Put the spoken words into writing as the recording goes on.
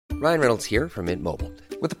Ryan Reynolds here from Mint Mobile.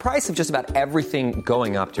 With the price of just about everything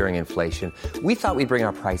going up during inflation, we thought we'd bring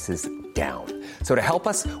our prices down. So to help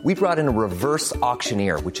us, we brought in a reverse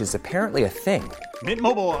auctioneer, which is apparently a thing. Mint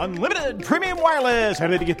Mobile Unlimited Premium Wireless. How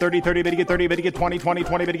to get 30, 30, bit to get 30, bit to get 20, 20,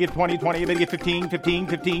 20, bit to get 20, 20, bit to get 15, 15,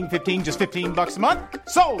 15, 15, just $15 a month?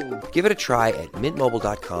 Sold! Give it a try at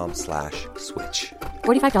mintmobile.com/switch.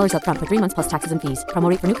 $45 up front for 3 months plus taxes and fees. Promo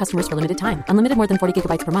rate for new customers for limited time. Unlimited more than 40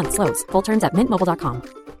 gigabytes per month. Slows full terms at mintmobile.com.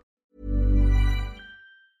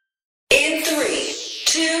 In 3,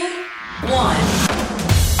 2, 1.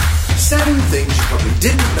 7 things you probably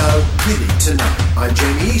didn't know you need to know. I'm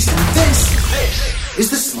Jamie East, and this is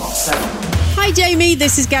the Smart 7. Hi Jamie,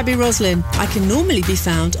 this is Gaby Roslin. I can normally be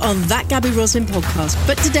found on That Gaby Roslin podcast,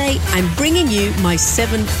 but today I'm bringing you my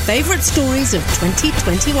 7 favourite stories of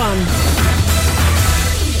 2021.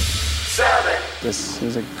 7. This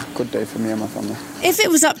is a good day for me and my family. If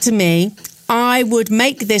it was up to me, I would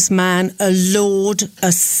make this man a lord,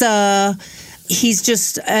 a sir. He's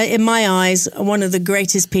just, in my eyes, one of the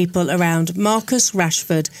greatest people around. Marcus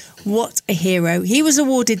Rashford, what a hero. He was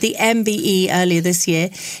awarded the MBE earlier this year.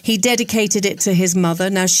 He dedicated it to his mother.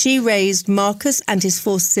 Now, she raised Marcus and his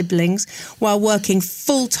 4 siblings while working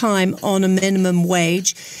full-time on a minimum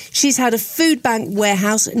wage. She's had a food bank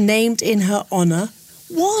warehouse named in her honour.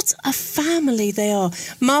 What a family they are.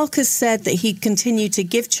 Marcus said that he'd continue to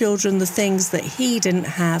give children the things that he didn't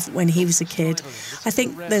have when he was a kid. I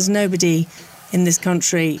think there's nobody in this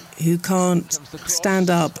country who can't stand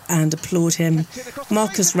up and applaud him.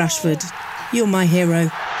 Marcus Rashford, you're my hero.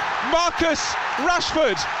 Marcus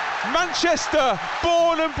Rashford, Manchester,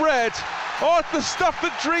 born and bred. Oh, the stuff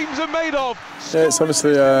that dreams are made of. Yeah, it's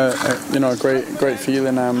obviously a great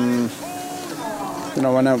feeling.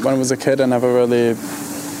 When I was a kid, I never really, it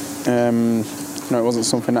wasn't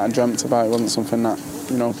something that I dreamt about. It wasn't something that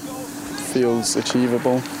feels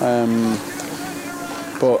achievable.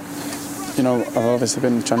 But I've obviously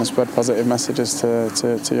been trying to spread positive messages to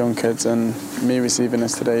young kids, and me receiving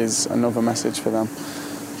this today is another message for them,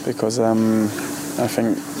 because I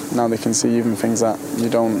think now they can see even things that you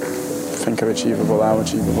don't think are achievable, how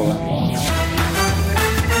achievable they are.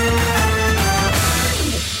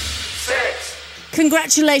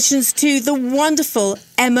 Congratulations to the wonderful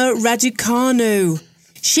Emma Raducanu.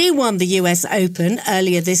 She won the US Open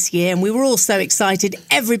earlier this year, and we were all so excited.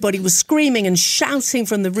 Everybody was screaming and shouting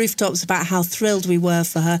from the rooftops about how thrilled we were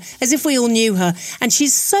for her, as if we all knew her. And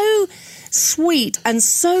she's so sweet and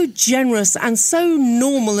so generous and so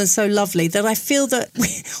normal and so lovely that I feel that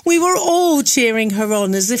we were all cheering her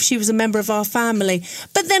on as if she was a member of our family.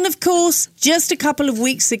 But then, of course, just a couple of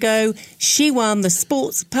weeks ago, she won the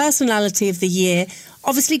Sports Personality of the Year.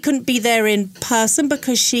 Obviously couldn't be there in person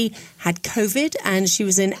because she had COVID and she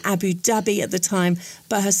was in Abu Dhabi at the time,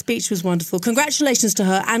 but her speech was wonderful. Congratulations to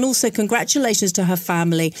her, and also congratulations to her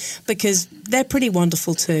family, because they're pretty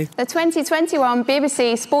wonderful too. The 2021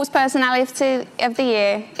 BBC Sports Personality of the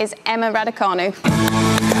Year is Emma Raducanu.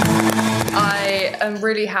 I am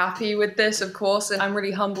really happy with this, of course, and I'm really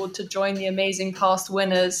humbled to join the amazing past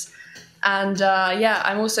winners. And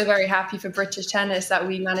I'm also very happy for British tennis that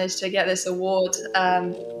we managed to get this award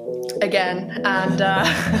again. And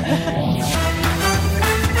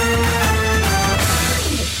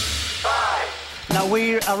now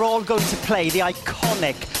we are all going to play the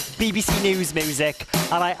iconic BBC News music,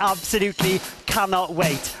 and I absolutely cannot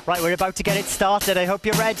wait. Right, we're about to get it started. I hope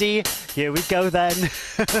you're ready. Here we go then.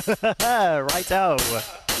 Righto.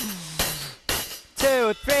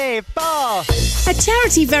 2, 3, 4. A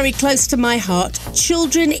charity very close to my heart,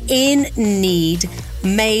 Children in Need,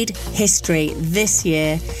 made history this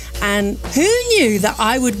year. And who knew that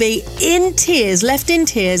I would be in tears, left in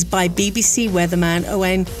tears by BBC weatherman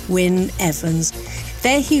Owen Wyn Evans.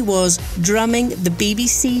 There he was, drumming the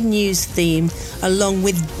BBC News theme along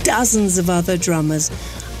with dozens of other drummers.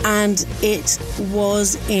 And it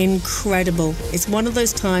was incredible. It's one of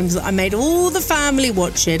those times that I made all the family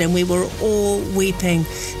watch it, and we were all weeping.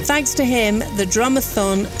 Thanks to him, the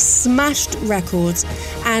Drumathon smashed records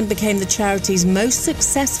and became the charity's most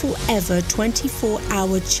successful ever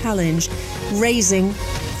 24-hour challenge, raising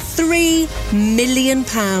 £3 million.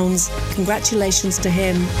 Congratulations to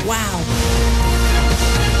him. Wow.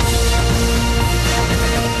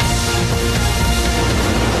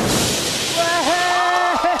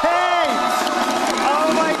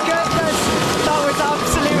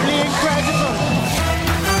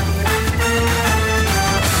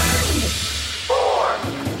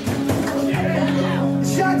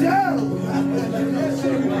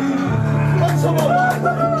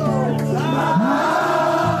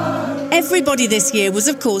 Everybody this year was,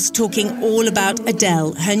 of course, talking all about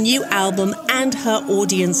Adele, her new album and her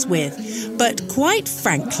audience with. But quite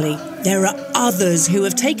frankly, there are others who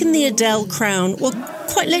have taken the Adele crown, well,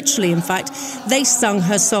 quite literally, in fact. They sung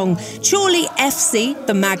her song. Chorley FC,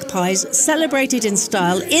 the Magpies, celebrated in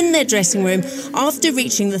style in their dressing room after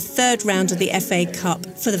reaching the third round of the FA Cup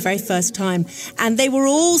for the very first time. And they were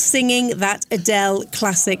all singing that Adele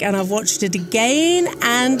classic, and I've watched it again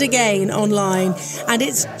and again online. And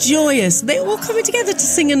it's joyous. They're all coming together to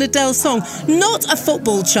sing an Adele song. Not a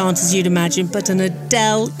football chant, as you'd imagine, but an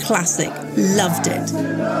Adele classic. Loved it.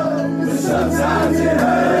 Sometimes it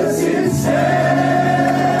hurts instead.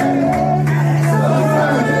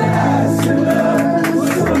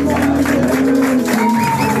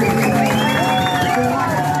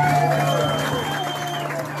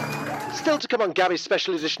 Still to come on Gaby's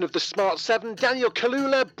special edition of the Smart 7, Daniel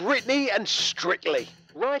Kaluuya, Britney and Strictly.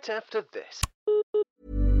 Right after this.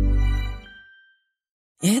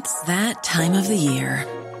 It's that time of the year.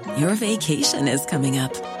 Your vacation is coming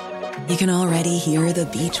up. You can already hear the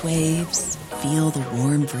beach waves, feel the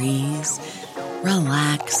warm breeze,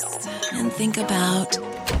 relax, and think about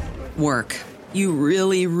work. You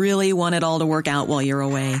really, really want it all to work out while you're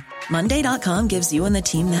away. Monday.com gives you and the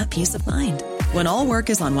team that peace of mind. When all work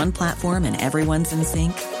is on one platform and everyone's in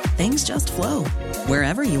sync, things just flow.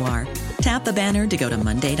 Wherever you are, tap the banner to go to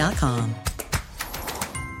Monday.com.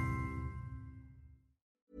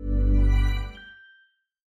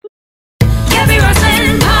 Gaby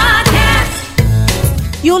Roslin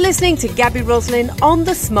Podcast. You're listening to Gaby Roslin on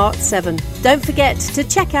the Smart 7. Don't forget to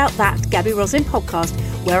check out that Gaby Roslin podcast,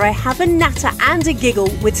 where I have a natter and a giggle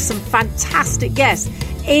with some fantastic guests,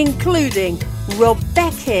 including Rob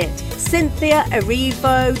Beckett, Cynthia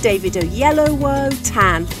Erivo, David Oyelowo,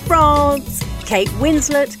 Tan France, Kate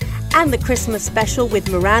Winslet, and the Christmas special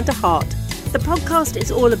with Miranda Hart. The podcast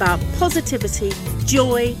is all about positivity,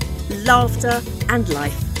 joy, laughter, and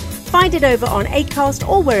life. Find it over on Acast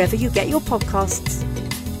or wherever you get your podcasts.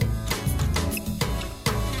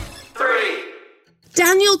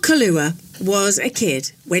 Daniel Kaluuya was a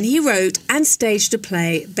kid when he wrote and staged a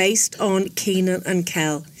play based on Kenan and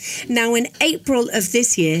Kel. Now, in April of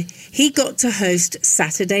this year, he got to host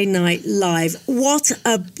Saturday Night Live. What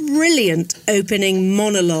a brilliant opening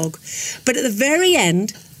monologue. But at the very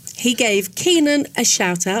end, he gave Kenan a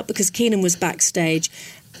shout out because Kenan was backstage,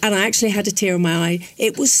 and I actually had a tear in my eye.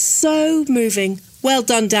 It was so moving. Well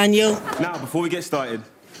done, Daniel. Now, before we get started,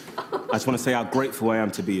 I just want to say how grateful I am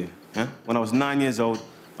to be here. Yeah? When I was 9 years old,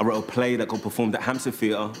 I wrote a play that got performed at Hampstead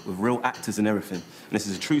Theatre with real actors and everything. And this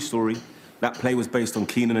is a true story. That play was based on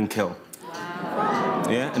Kenan and Kel. Wow.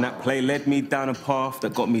 Yeah, and that play led me down a path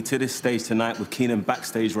that got me to this stage tonight with Kenan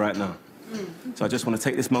backstage right now. So I just want to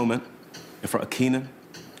take this moment in front of Kenan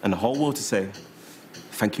and the whole world to say,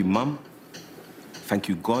 thank you, Mum, thank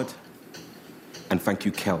you, God, and thank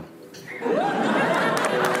you, Kel. We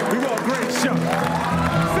got a great show.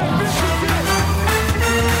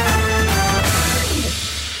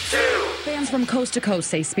 Fans from coast to coast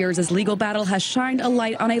say Spears' legal battle has shined a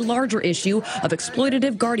light on a larger issue of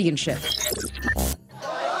exploitative guardianship.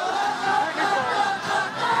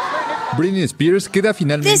 Britney Spears queda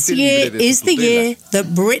finalmente This year is the year that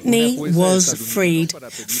Britney was freed.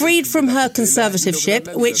 Freed from her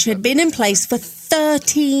conservatorship, which had been in place for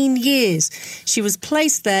 13 years. She was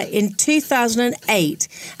placed there in 2008,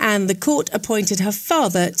 and the court appointed her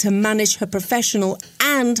father to manage her professional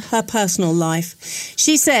and her personal life.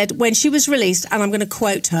 She said when she was released, and I'm going to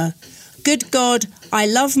quote her, "Good God, I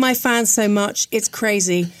love my fans so much, it's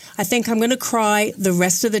crazy. I think I'm going to cry the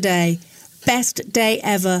rest of the day. Best day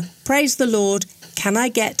ever. Praise the Lord. Can I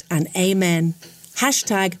get an amen?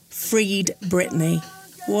 Hashtag freed Britney."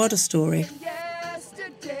 What a story.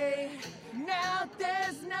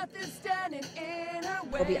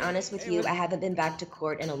 I'll be honest with you, I haven't been back to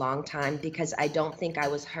court in a long time because I don't think I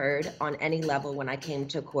was heard on any level when I came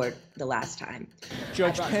to court the last time.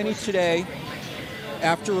 Judge Penny today,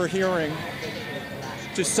 after a hearing,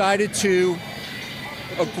 decided to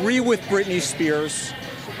agree with Britney Spears,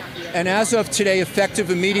 and as of today,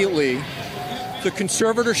 effective immediately, the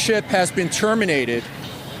conservatorship has been terminated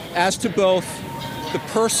as to both the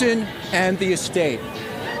person and the estate.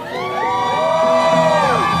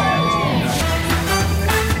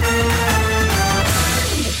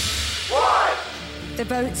 The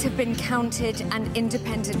votes have been counted and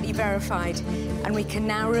independently verified, and we can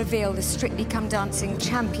now reveal the Strictly Come Dancing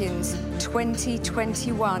champions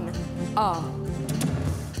 2021 are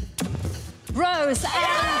Rose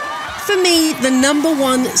and... for me, the number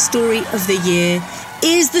one story of the year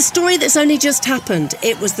is the story that's only just happened.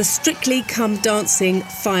 It was the Strictly Come Dancing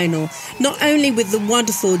final. Not only with the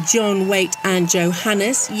wonderful John Waite and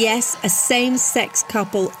Johannes, yes, a same-sex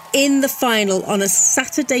couple in the final on a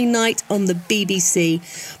Saturday night on the BBC,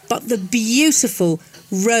 but the beautiful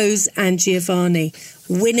Rose and Giovanni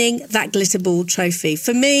winning that glitter ball trophy.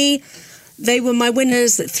 For me, they were my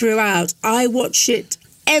winners throughout. I watch it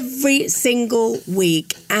every single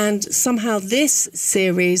week, and somehow this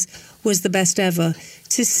series was the best ever.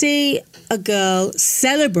 To see a girl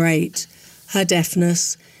celebrate her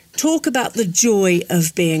deafness, talk about the joy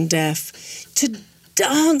of being deaf, to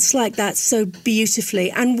dance like that so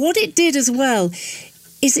beautifully. And what it did as well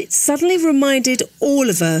is it suddenly reminded all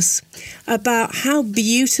of us about how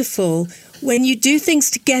beautiful, when you do things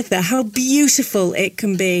together, how beautiful it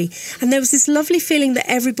can be. And there was this lovely feeling that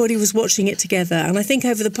everybody was watching it together. And I think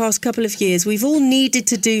over the past couple of years, we've all needed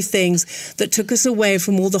to do things that took us away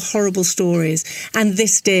from all the horrible stories. And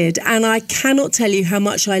this did. And I cannot tell you how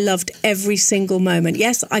much I loved every single moment.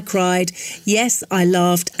 Yes, I cried. Yes, I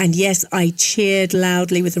laughed. And yes, I cheered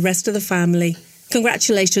loudly with the rest of the family.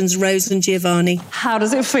 Congratulations, Rose and Giovanni. How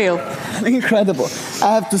does it feel? Incredible.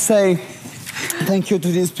 I have to say thank you to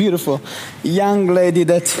this beautiful young lady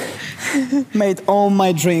that made all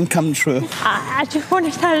my dreams come true. I just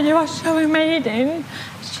want to tell you, I was so amazing.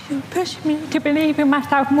 She pushed me to believe in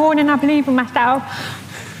myself more than I believe in myself.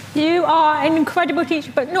 You are an incredible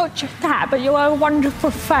teacher, but not just that, but you are a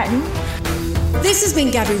wonderful friend. This has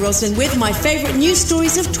been Gaby Roslin with my favourite news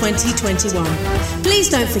stories of 2021. Please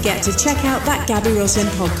don't forget to check out that Gaby Roslin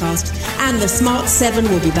podcast. And the Smart 7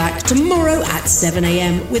 will be back tomorrow at 7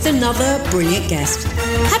 a.m. with another brilliant guest.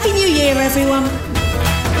 Happy New Year, everyone.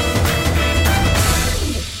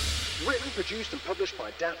 Written, produced and published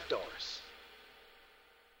by Daft Doris.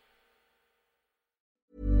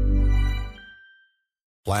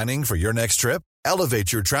 Planning for your next trip?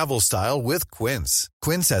 Elevate your travel style with Quince.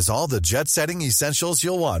 Quince has all the jet-setting essentials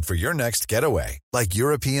you'll want for your next getaway, like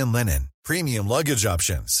European linen, premium luggage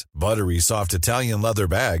options, buttery soft Italian leather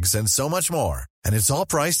bags, and so much more. And it's all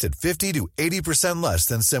priced at 50 to 80% less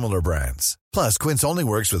than similar brands. Plus, Quince only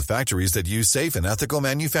works with factories that use safe and ethical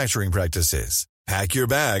manufacturing practices. Pack your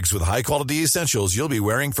bags with high-quality essentials you'll be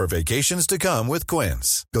wearing for vacations to come with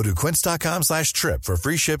Quince. Go to quince.com/trip for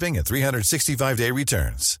free shipping and 365-day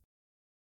returns.